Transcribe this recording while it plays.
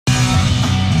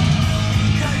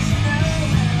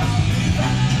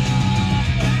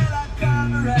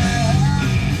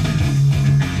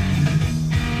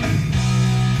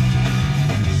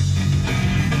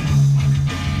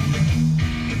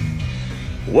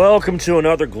Welcome to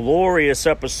another glorious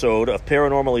episode of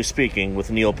Paranormally Speaking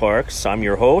with Neil Parks. I'm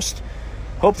your host.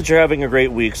 Hope that you're having a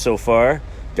great week so far.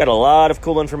 Got a lot of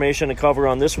cool information to cover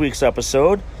on this week's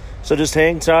episode, so just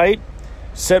hang tight,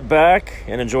 sit back,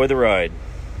 and enjoy the ride.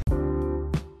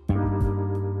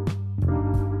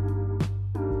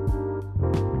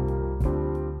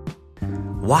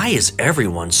 Why is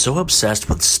everyone so obsessed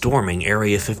with storming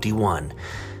Area 51?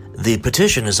 The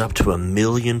petition is up to 1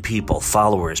 million people,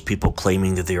 followers, people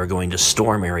claiming that they are going to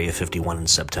storm Area 51 in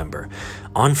September.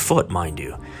 On foot, mind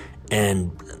you.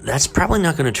 And that's probably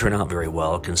not going to turn out very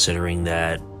well, considering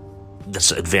that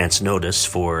that's advance notice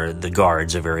for the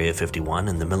guards of Area 51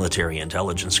 and the military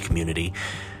intelligence community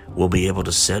will be able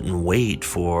to sit and wait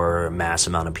for a mass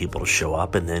amount of people to show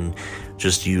up and then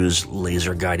just use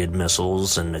laser-guided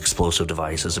missiles and explosive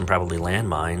devices and probably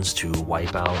landmines to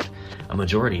wipe out a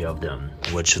majority of them,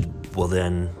 which will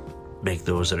then make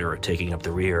those that are taking up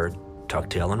the rear tuck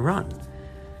tail and run.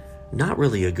 Not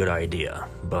really a good idea,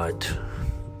 but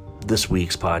this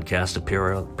week's podcast of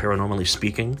Paranormally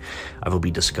Speaking, I will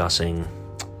be discussing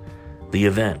the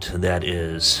event that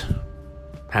is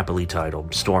happily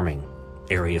titled Storming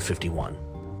Area 51.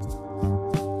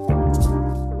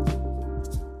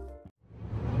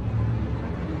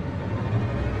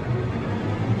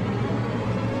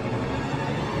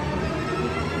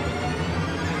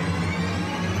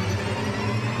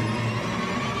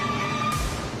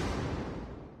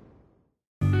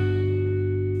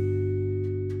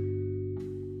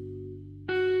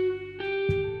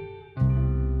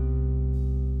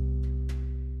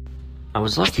 I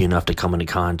was lucky enough to come into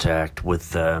contact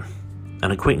with an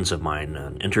acquaintance of mine,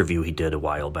 an interview he did a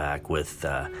while back with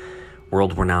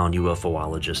world-renowned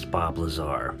UFOologist Bob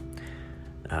Lazar.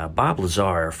 Bob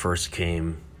Lazar first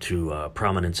came to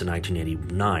prominence in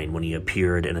 1989 when he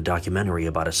appeared in a documentary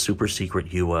about a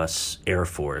super-secret U.S. Air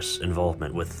Force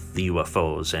involvement with the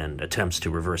UFOs and attempts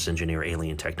to reverse engineer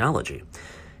alien technology.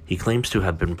 He claims to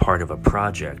have been part of a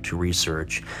project to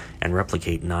research and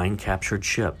replicate 9 captured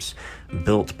ships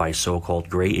built by so-called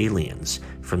gray aliens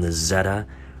from the Zeta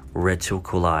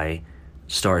Reticuli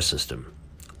star system.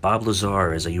 Bob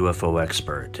Lazar is a UFO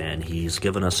expert, and he's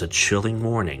given us a chilling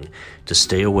warning to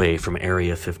stay away from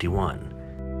Area 51.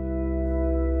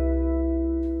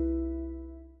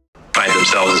 Find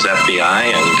themselves as FBI,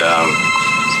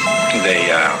 and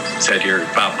they said, "You're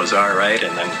Bob Lazar, right?"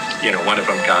 And then, one of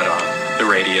them got on the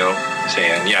radio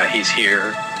saying, "Yeah, he's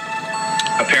here."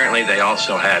 Apparently, they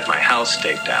also had my house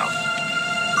staked out,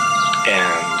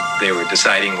 and they were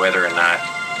deciding whether or not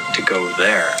to go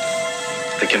there.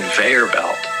 The conveyor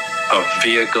belt of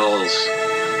vehicles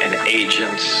and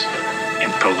agents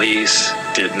and police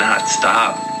did not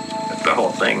stop. The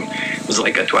whole thing was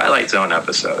like a Twilight Zone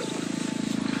episode.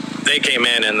 They came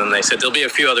in and then they said, "There'll be a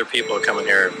few other people coming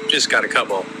here. Just got a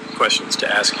couple questions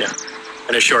to ask you."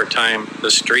 In a short time,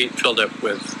 the street filled up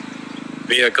with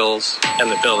vehicles and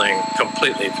the building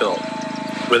completely filled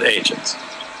with agents.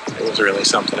 It was really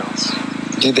something else.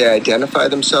 Did they identify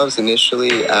themselves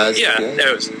initially as... Yeah,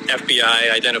 it was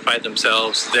FBI identified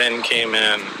themselves, then came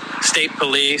in state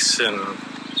police and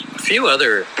a few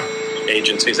other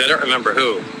agencies. I don't remember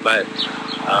who, but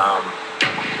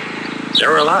there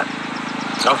were a lot,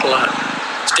 an awful lot.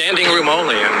 Standing room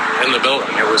only in the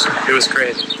building. It was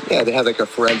crazy. Yeah, they had like a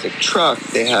forensic truck.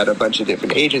 They had a bunch of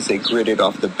different agents. They gridded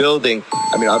off the building.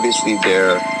 I mean, obviously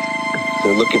they're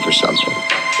looking for something.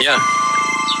 Yeah.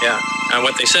 And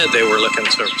what they said, they were looking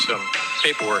for some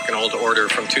paperwork, an old order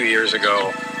from 2 years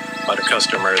ago about a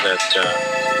customer that,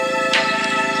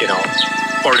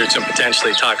 ordered some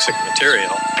potentially toxic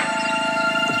material,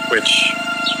 which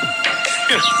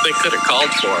they could have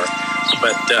called for,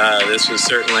 but this was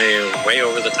certainly way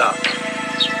over the top.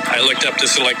 I looked up to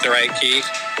select the right key,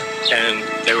 and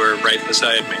they were right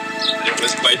beside me. It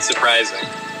was quite surprising,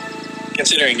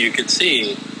 considering you could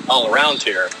see all around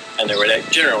here, and there would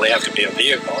generally have to be a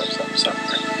vehicle or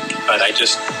somewhere. But I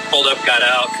just pulled up, got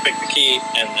out, picked the key,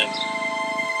 and then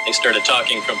they started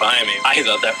talking from behind me. I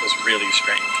thought that was really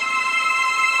strange.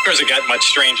 Of course, it got much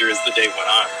stranger as the day went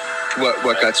on.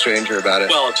 What got stranger about it?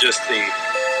 Well, just the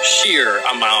sheer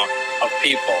amount of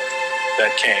people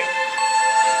that came.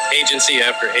 Agency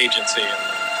after agency.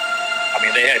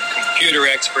 And, they had computer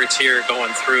experts here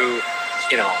going through,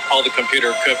 all the computer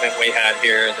equipment we had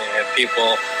here. They had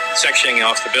people sectioning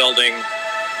off the building,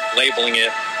 labeling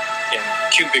it in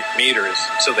cubic meters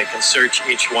so they can search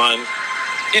each one.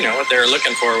 What they were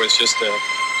looking for was just an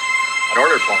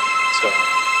order form. So,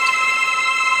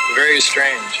 very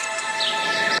strange.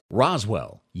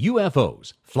 Roswell,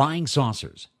 UFOs, flying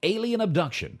saucers, alien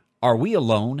abduction, Are we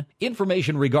alone?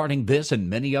 Information regarding this and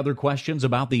many other questions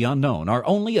about the unknown are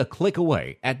only a click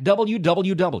away at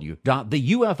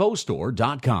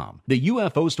www.theufostore.com.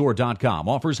 TheUFOstore.com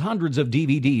offers hundreds of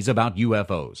DVDs about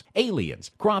UFOs,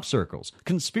 aliens, crop circles,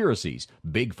 conspiracies,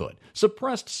 Bigfoot,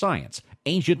 suppressed science,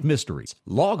 ancient mysteries.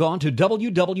 Log on to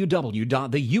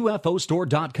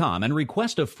www.theufostore.com and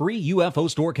request a free UFO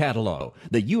Store catalog.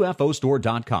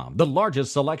 TheUFostore.com, the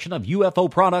largest selection of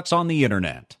UFO products on the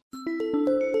internet.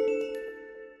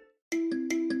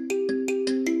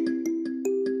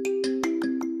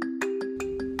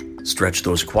 Stretch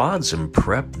those quads and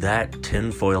prep that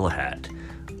tinfoil hat.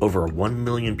 Over 1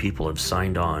 million people have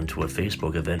signed on to a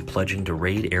Facebook event pledging to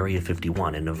raid Area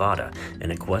 51 in Nevada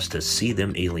in a quest to see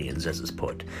them aliens, as it's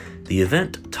put. The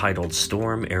event, titled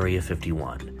Storm Area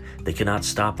 51, They Cannot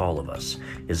Stop All of Us,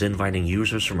 is inviting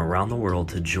users from around the world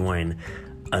to join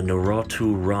a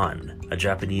Naruto Run, a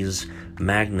Japanese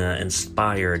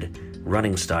manga-inspired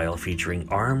running style featuring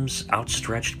arms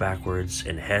outstretched backwards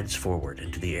and heads forward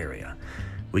into the area.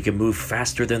 We can move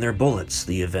faster than their bullets,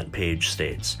 the event page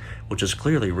states, which is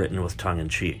clearly written with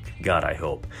tongue-in-cheek, God I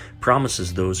hope,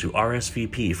 promises those who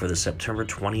RSVP for the September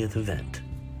 20th event.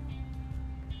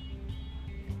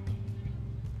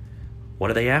 What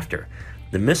are they after?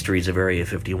 The mysteries of Area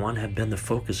 51 have been the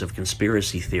focus of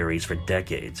conspiracy theories for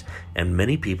decades, and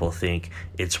many people think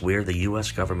it's where the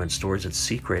U.S. government stores its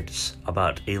secrets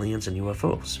about aliens and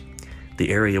UFOs. The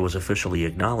area was officially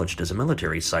acknowledged as a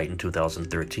military site in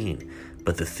 2013,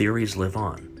 but the theories live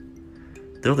on.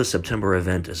 Though the September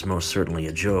event is most certainly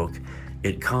a joke,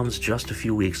 it comes just a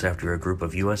few weeks after a group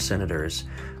of U.S. senators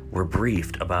were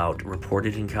briefed about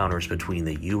reported encounters between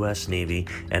the U.S. Navy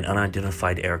and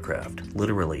unidentified aircraft,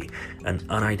 literally an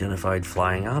unidentified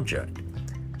flying object.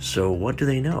 So what do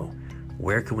they know?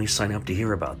 Where can we sign up to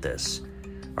hear about this?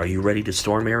 Are you ready to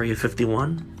storm Area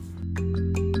 51?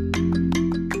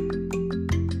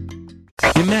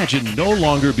 Imagine no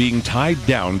longer being tied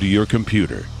down to your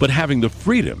computer, but having the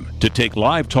freedom to take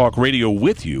live talk radio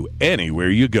with you anywhere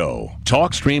you go.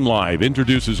 TalkStream Live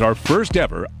introduces our first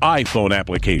ever iPhone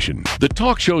application. The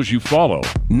talk shows you follow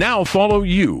now follow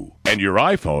you, and your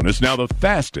iPhone is now the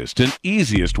fastest and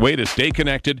easiest way to stay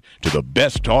connected to the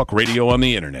best talk radio on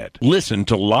the internet. Listen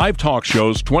to live talk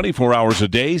shows 24 hours a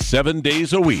day, 7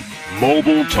 days a week.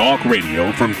 Mobile talk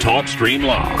radio from TalkStream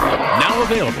Live. Now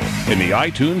available in the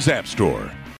iTunes App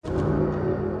Store.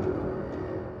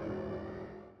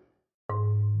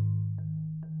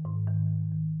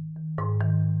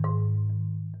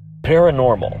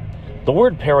 Paranormal. The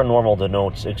word paranormal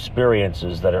denotes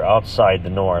experiences that are outside the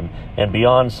norm and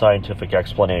beyond scientific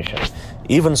explanation.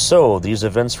 Even so, these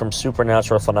events from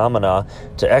supernatural phenomena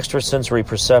to extrasensory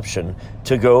perception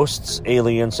to ghosts,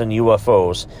 aliens, and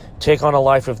UFOs take on a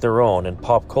life of their own in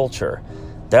pop culture.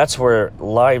 That's where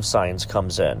Live Science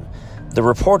comes in. The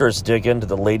reporters dig into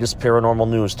the latest paranormal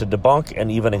news to debunk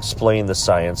and even explain the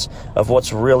science of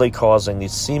what's really causing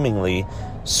these seemingly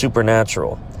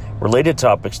supernatural. Related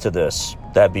topics to this,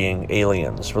 that being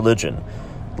aliens, religion,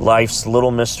 life's little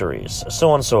mysteries,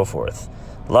 so on and so forth.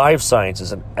 Live Science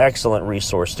is an excellent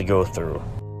resource to go through.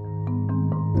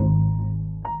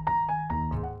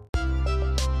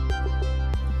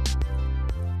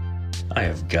 I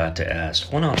have got to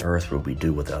ask, what on earth would we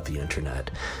do without the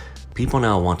internet? People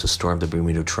now want to storm the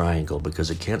Bermuda Triangle because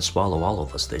it can't swallow all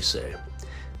of us, they say.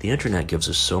 The internet gives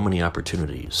us so many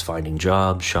opportunities, finding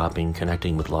jobs, shopping,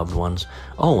 connecting with loved ones.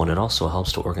 Oh, and it also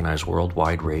helps to organize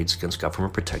worldwide raids against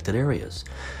government-protected areas.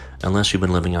 Unless you've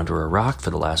been living under a rock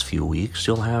for the last few weeks,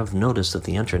 you'll have noticed that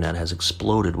the internet has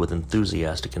exploded with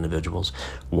enthusiastic individuals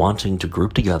wanting to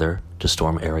group together to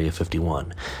storm Area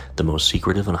 51, the most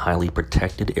secretive and highly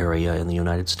protected area in the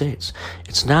United States.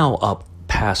 It's now up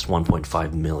past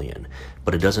 1.5 million,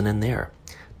 but it doesn't end there.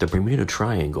 The Bermuda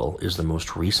Triangle is the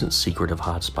most recent secretive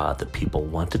hotspot that people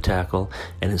want to tackle,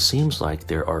 and it seems like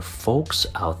there are folks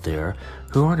out there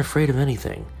who aren't afraid of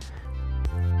anything.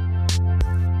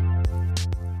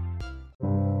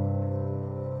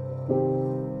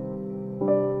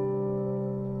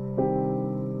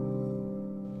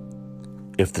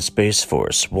 If the Space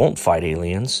Force won't fight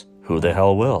aliens, who the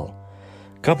hell will?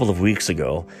 A couple of weeks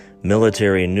ago,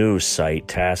 military news site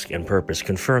Task and Purpose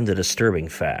confirmed a disturbing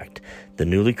fact. The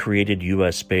newly created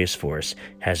U.S. Space Force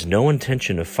has no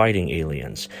intention of fighting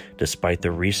aliens. Despite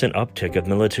the recent uptick of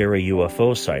military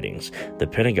UFO sightings, the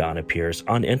Pentagon appears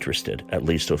uninterested, at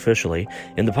least officially,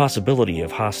 in the possibility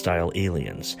of hostile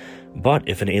aliens. But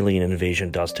if an alien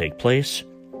invasion does take place,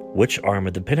 which arm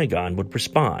of the Pentagon would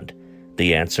respond?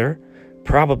 The answer?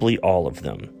 Probably all of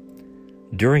them.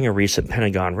 During a recent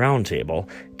Pentagon roundtable,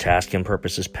 Task and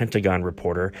Purpose's Pentagon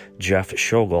reporter Jeff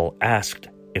Schogel asked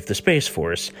if the Space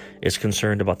Force is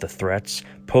concerned about the threats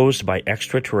posed by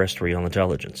extraterrestrial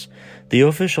intelligence. The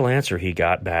official answer he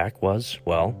got back was,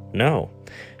 well, no.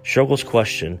 Shogel's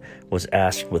question was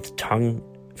asked with tongue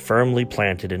firmly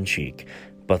planted in cheek,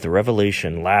 but the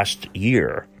revelation last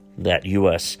year that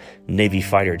U.S. Navy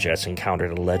fighter jets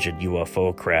encountered alleged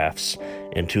UFO crafts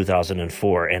in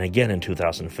 2004 and again in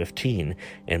 2015,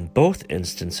 in both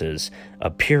instances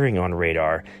appearing on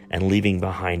radar and leaving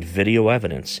behind video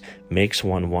evidence, makes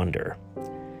one wonder.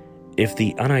 If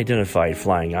the unidentified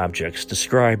flying objects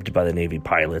described by the Navy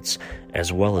pilots,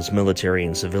 as well as military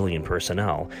and civilian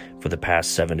personnel for the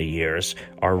past 70 years,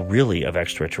 are really of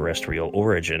extraterrestrial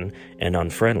origin and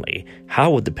unfriendly,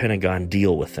 how would the Pentagon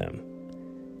deal with them?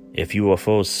 If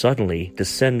UFOs suddenly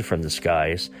descend from the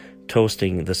skies,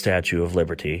 toasting the Statue of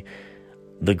Liberty,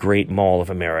 the Great Mall of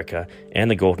America,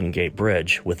 and the Golden Gate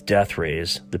Bridge with death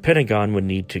rays, the Pentagon would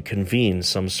need to convene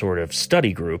some sort of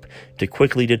study group to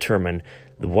quickly determine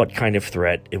what kind of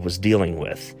threat it was dealing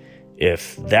with.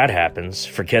 If that happens,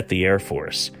 forget the Air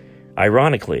Force.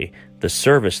 Ironically, the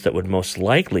service that would most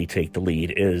likely take the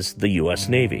lead is the U.S.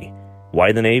 Navy.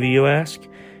 Why the Navy, you ask?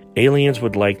 Aliens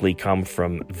would likely come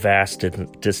from vast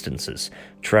distances,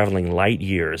 traveling light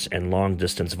years and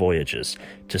long-distance voyages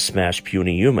to smash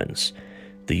puny humans.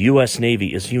 The U.S.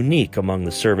 Navy is unique among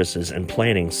the services in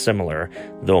planning similar,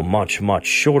 though much, much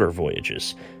shorter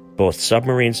voyages. Both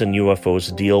submarines and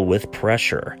UFOs deal with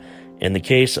pressure. In the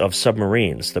case of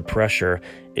submarines, the pressure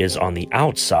is on the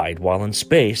outside, while in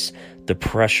space, the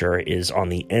pressure is on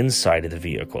the inside of the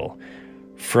vehicle.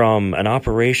 From an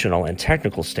operational and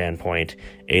technical standpoint,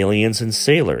 aliens and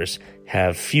sailors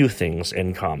have few things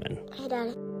in common. Hey,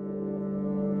 Daddy.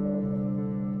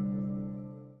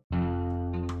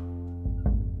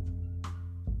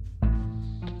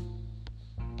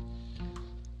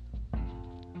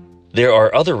 There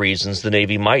are other reasons the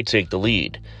Navy might take the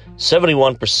lead.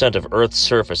 71% of Earth's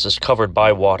surface is covered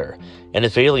by water, and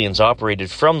if aliens operated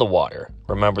from the water,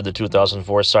 remember the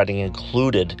 2004 sighting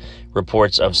included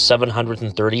reports of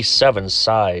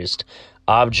 737-sized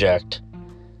object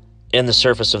in the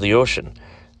surface of the ocean.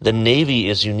 The Navy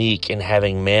is unique in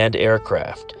having manned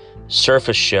aircraft,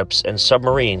 surface ships, and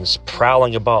submarines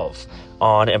prowling above,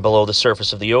 on, and below the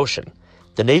surface of the ocean.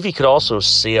 The Navy could also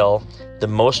sail the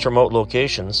most remote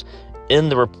locations in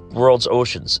the world's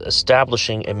oceans,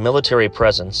 establishing a military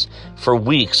presence for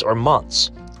weeks or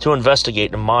months to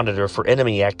investigate and monitor for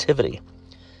enemy activity.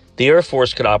 The Air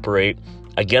Force could operate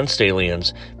against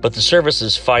aliens, but the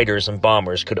service's fighters and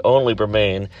bombers could only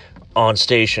remain on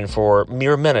station for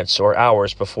mere minutes or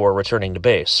hours before returning to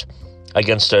base.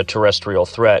 Against a terrestrial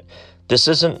threat, this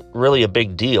isn't really a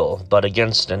big deal, but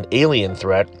against an alien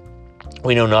threat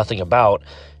we know nothing about,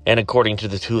 and according to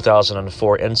the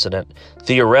 2004 incident,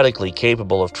 theoretically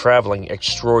capable of traveling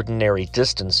extraordinary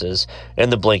distances in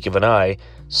the blink of an eye,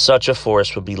 such a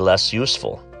force would be less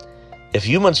useful. If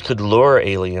humans could lure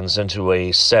aliens into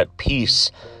a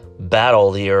set-piece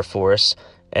battle, the Air Force,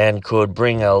 and could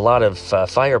bring a lot of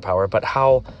firepower, but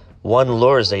how one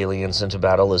lures aliens into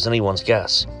battle is anyone's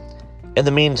guess. In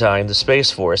the meantime, the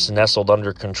Space Force, nestled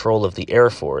under control of the Air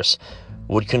Force,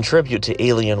 would contribute to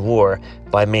alien war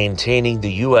by maintaining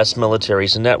the U.S.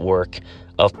 military's network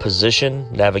of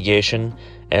position, navigation,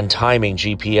 and timing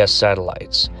GPS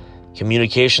satellites,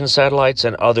 communication satellites,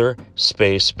 and other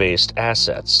space-based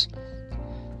assets.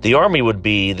 The Army would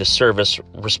be the service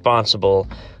responsible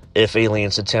if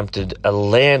aliens attempted a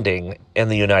landing in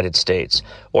the United States,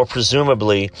 or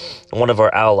presumably one of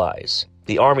our allies.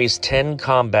 The Army's 10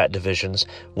 combat divisions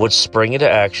would spring into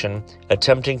action,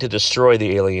 attempting to destroy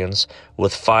the aliens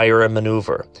with fire and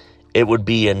maneuver. It would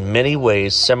be in many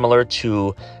ways similar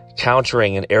to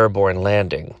countering an airborne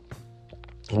landing,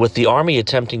 with the Army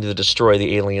attempting to destroy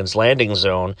the aliens' landing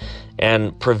zone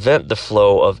and prevent the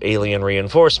flow of alien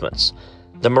reinforcements.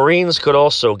 The Marines could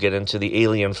also get into the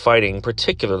alien fighting,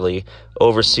 particularly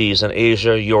overseas in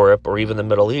Asia, Europe, or even the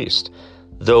Middle East,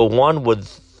 though one would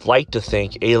like to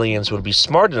think aliens would be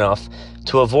smart enough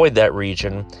to avoid that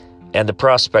region and the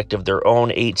prospect of their own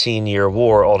 18-year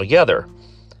war altogether.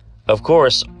 Of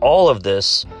course, all of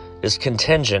this is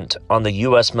contingent on the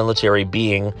U.S. military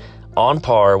being on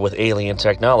par with alien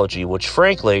technology, which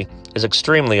frankly is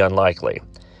extremely unlikely.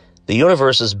 The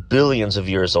universe is billions of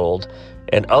years old,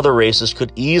 and other races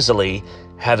could easily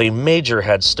have a major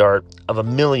head start of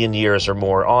 1 million years or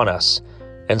more on us.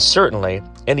 And certainly,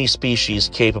 any species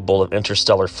capable of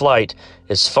interstellar flight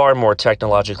is far more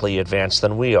technologically advanced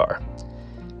than we are.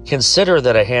 Consider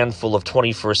that a handful of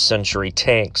 21st century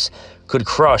tanks could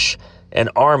crush an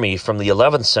army from the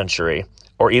 11th century,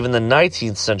 or even the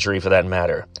 19th century for that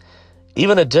matter.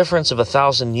 Even a difference of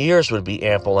 1,000 years would be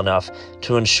ample enough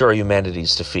to ensure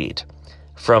humanity's defeat.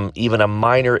 From even a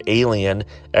minor alien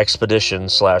expedition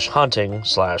 /hunting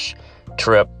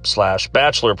 /trip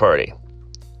 /bachelor party.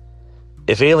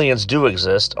 If aliens do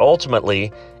exist,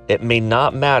 ultimately, it may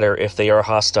not matter if they are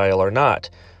hostile or not,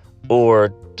 or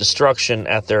destruction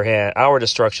at their hand. Our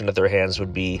destruction at their hands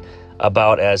would be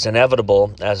about as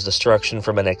inevitable as destruction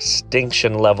from an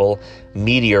extinction-level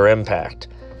meteor impact.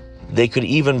 They could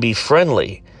even be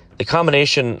friendly. The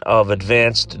combination of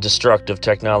advanced destructive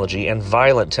technology and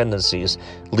violent tendencies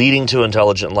leading to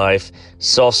intelligent life,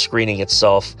 self-screening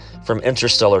itself from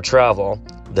interstellar travel,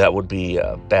 that would be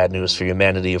bad news for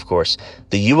humanity, of course.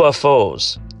 The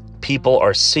UFOs people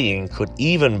are seeing could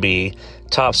even be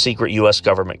top-secret U.S.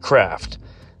 government craft.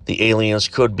 The aliens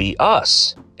could be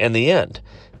us in the end.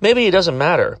 Maybe it doesn't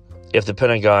matter if the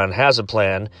Pentagon has a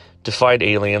plan to fight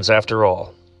aliens after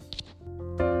all.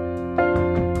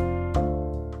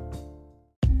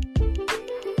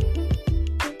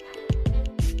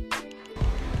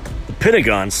 The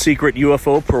Pentagon's secret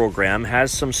UFO program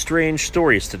has some strange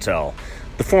stories to tell.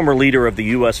 The former leader of the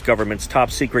U.S. government's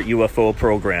top-secret UFO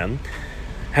program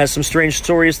has some strange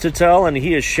stories to tell, and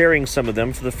he is sharing some of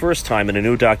them for the first time in a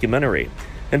new documentary.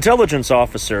 Intelligence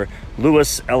officer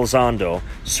Luis Elizondo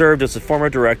served as the former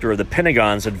director of the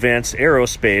Pentagon's Advanced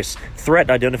Aerospace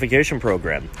Threat Identification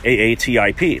Program,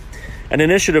 AATIP, an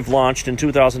initiative launched in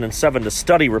 2007 to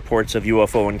study reports of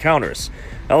UFO encounters.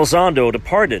 Elizondo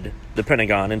departed the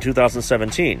Pentagon in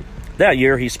 2017. That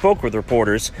year, he spoke with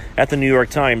reporters at the New York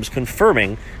Times,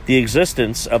 confirming the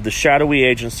existence of the shadowy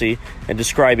agency and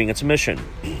describing its mission.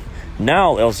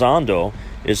 Now, Elizondo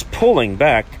is pulling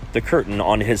back the curtain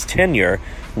on his tenure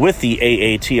with the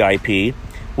AATIP,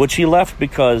 which he left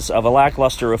because of a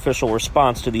lackluster official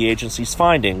response to the agency's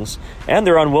findings and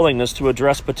their unwillingness to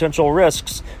address potential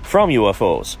risks from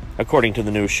UFOs, according to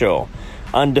the new show,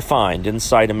 Undefined: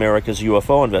 Inside America's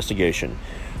UFO Investigation,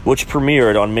 which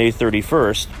premiered on May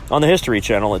 31st on the History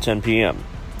Channel at 10 p.m.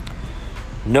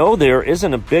 No, there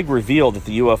isn't a big reveal that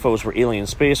the UFOs were alien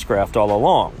spacecraft all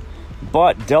along,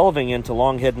 but delving into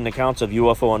long-hidden accounts of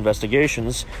UFO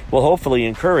investigations will hopefully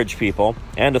encourage people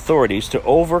and authorities to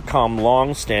overcome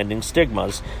long-standing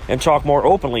stigmas and talk more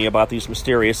openly about these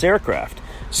mysterious aircraft,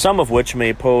 some of which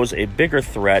may pose a bigger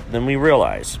threat than we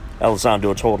realize,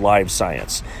 Elizondo told Live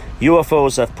Science.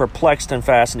 UFOs have perplexed and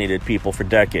fascinated people for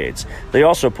decades. They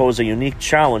also pose a unique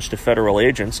challenge to federal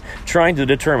agents trying to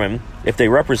determine if they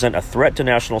represent a threat to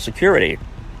national security.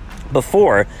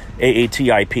 Before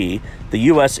AATIP, the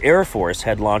U.S. Air Force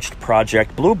had launched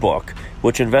Project Blue Book,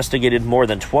 which investigated more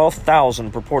than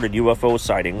 12,000 purported UFO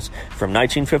sightings from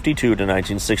 1952 to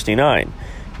 1969.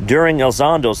 During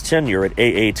Elizondo's tenure at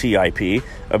AATIP,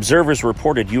 observers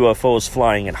reported UFOs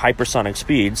flying at hypersonic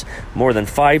speeds, more than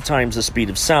 5 times the speed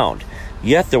of sound.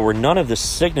 Yet there were none of the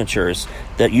signatures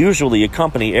that usually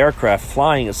accompany aircraft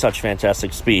flying at such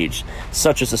fantastic speeds,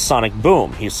 such as a sonic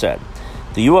boom, he said.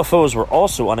 The UFOs were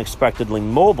also unexpectedly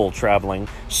mobile, traveling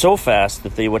so fast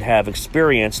that they would have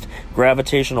experienced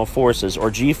gravitational forces, or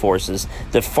G-forces,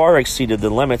 that far exceeded the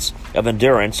limits of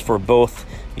endurance for both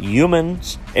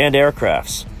humans and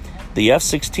aircrafts. The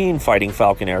F-16 Fighting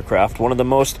Falcon aircraft, one of the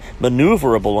most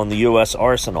maneuverable in the U.S.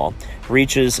 arsenal,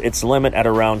 reaches its limit at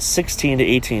around 16 to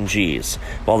 18 Gs,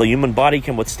 while the human body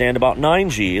can withstand about 9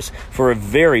 Gs for a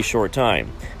very short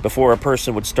time, before a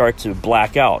person would start to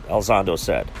black out, Elizondo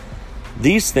said.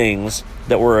 These things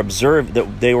that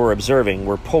they were observing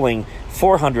were pulling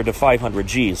 400 to 500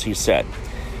 Gs, he said.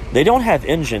 They don't have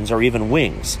engines or even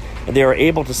wings, and they are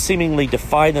able to seemingly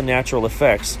defy the natural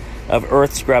effects of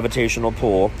Earth's gravitational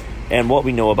pull and what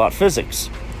we know about physics.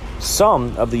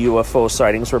 Some of the UFO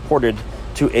sightings reported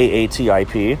to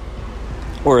AATIP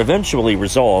were eventually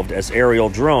resolved as aerial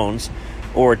drones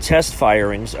or test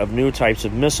firings of new types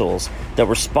of missiles that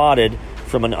were spotted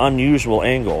from an unusual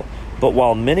angle. But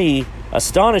while many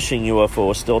astonishing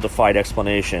UFOs still defied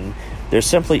explanation, there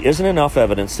simply isn't enough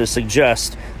evidence to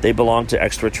suggest they belong to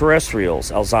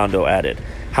extraterrestrials, Elizondo added.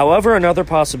 However, another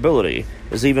possibility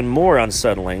is even more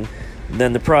unsettling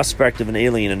than the prospect of an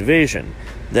alien invasion,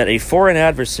 that a foreign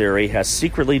adversary has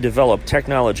secretly developed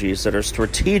technologies that are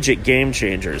strategic game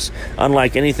changers,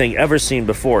 unlike anything ever seen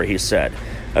before, he said.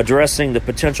 Addressing the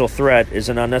potential threat is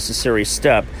an unnecessary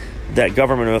step that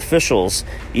government officials,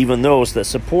 even those that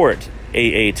support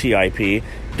AATIP,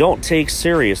 don't take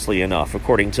seriously enough,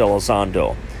 according to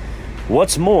Elizondo.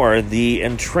 What's more, the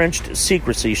entrenched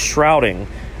secrecy shrouding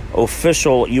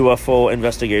official UFO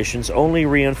investigations only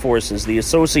reinforces the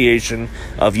association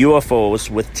of UFOs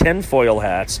with tinfoil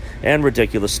hats and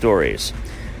ridiculous stories.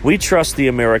 We trust the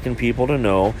American people to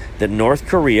know that North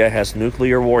Korea has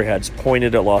nuclear warheads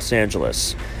pointed at Los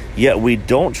Angeles. Yet we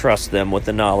don't trust them with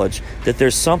the knowledge that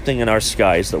there's something in our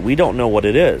skies that we don't know what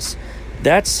it is.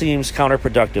 That seems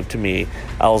counterproductive to me,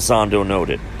 Elizondo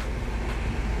noted.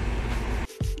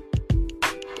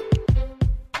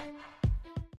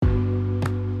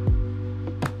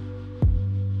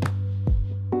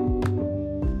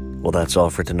 Well, that's all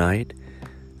for tonight.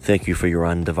 Thank you for your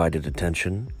undivided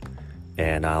attention,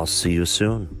 and I'll see you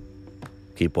soon.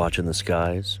 Keep watching the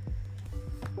skies.